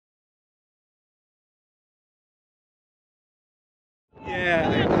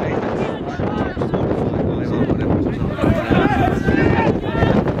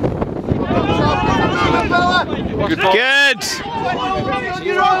Good.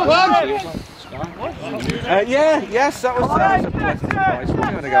 Yes, that was a pleasant surprise. We're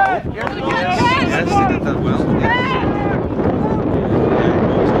going to go. Yes, he did that well.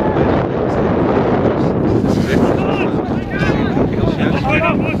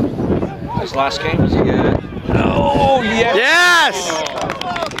 His last game was oh yes! Yes!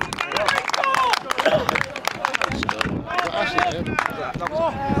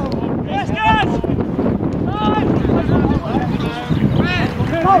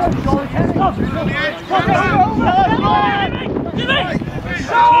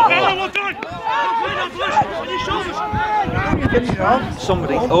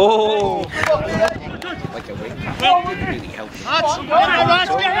 Somebody. Oh! Like a wing. Really helpful.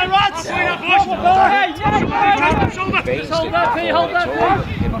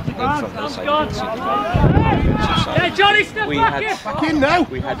 Johnny, step back in now.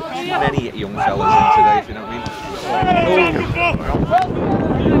 We had many young fellas in today, if you know what I mean?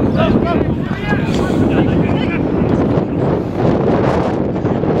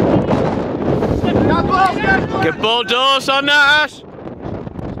 Good ball, Dawes on that, Ash.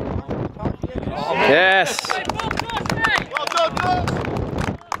 Yes.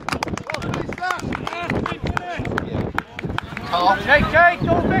 JK,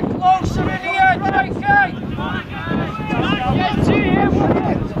 go a bit closer in here, JK. Get to him.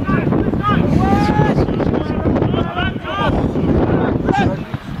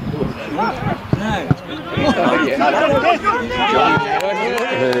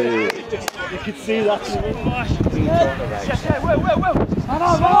 You can see that.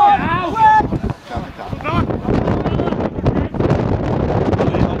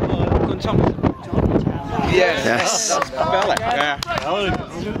 Yes. Bella. Yeah. I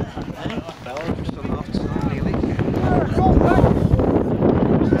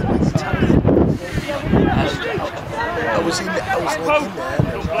was looking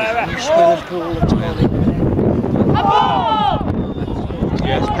there. New swimming pool and toilet.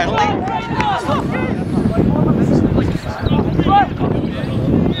 Yes, penalty.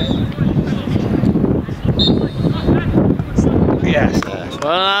 Yes.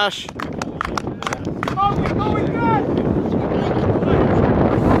 Well, Ash.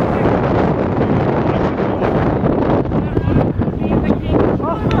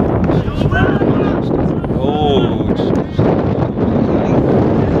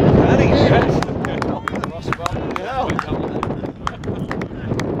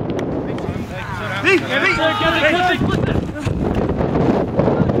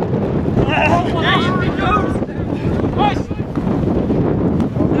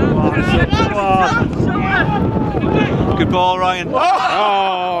 Good ball, Ryan.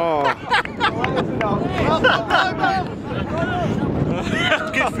 Oh!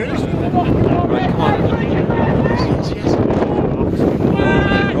 Good finish. Right, come on.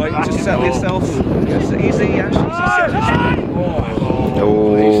 Right, just settle yourself. It's easy, Ash.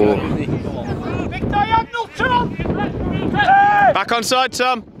 Big diagonal, Tom. Back on side,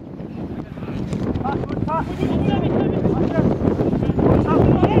 Tom.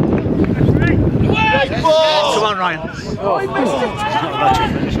 Come on, Ryan. Oh, he missed it.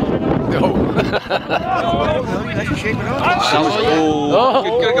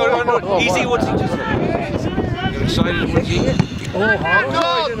 Good, go. Easy, what's he just You're excited, what's he? Oh,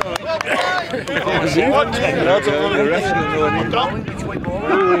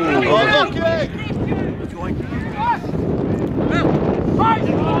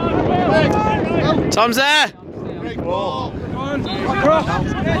 Tom's there.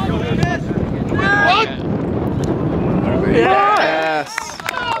 Yes.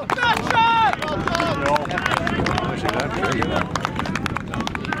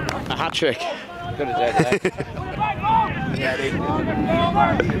 A hat trick. Good as that.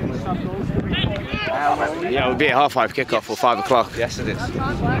 Yeah, it would be a 5:30 kickoff or 5 o'clock. Yes, it is.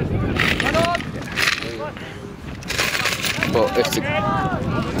 But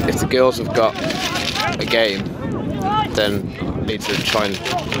if the girls have got a game, then I need to try and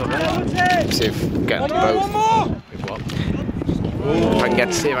see if we can get to both. If I can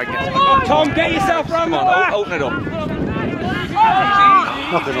get to Tom, get yourself round the back. Open it up.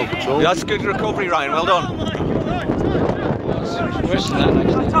 Nothing under control. That's good recovery, Ryan. Well done.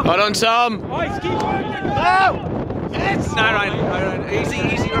 Hold on, Tom. Yes. No, Ryan. Easy,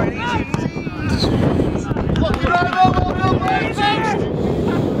 Ryan.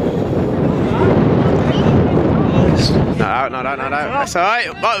 Not out. That's alright.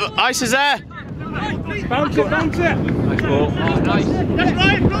 Ice is there. Bounce it. Nice ball. That's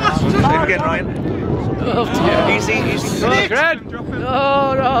Ryan, Ross! Save again, Ryan. Oh dear. Easy.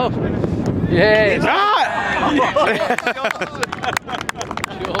 Oh no! Yes!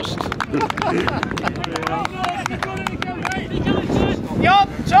 Just. Yup,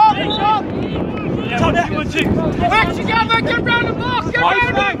 chop! Back together, get round the mark, get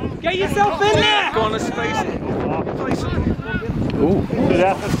round! Get yourself in there! Go on, let's face it. Ooh. Good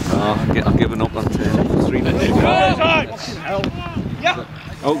effort. Oh, I've given up on 3 minutes. Yeah.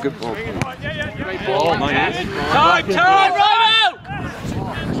 Oh, good ball. Great ball. Nice. Time, right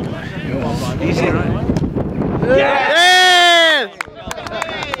Easy, right? Yeah!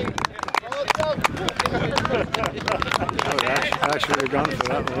 I should have gone for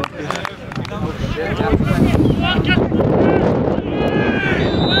that one.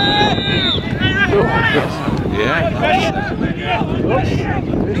 Yeah.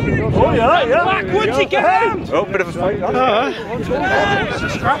 Oh yeah. Back once you get round! Oh, bit of a fight. Yeah.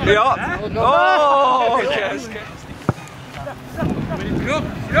 Oh, yes.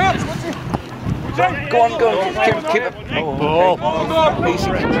 Go on. Keep it. Ball. Easy,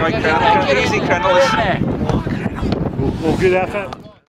 right, Crandall. Easy, Crandall. Oh, good effort.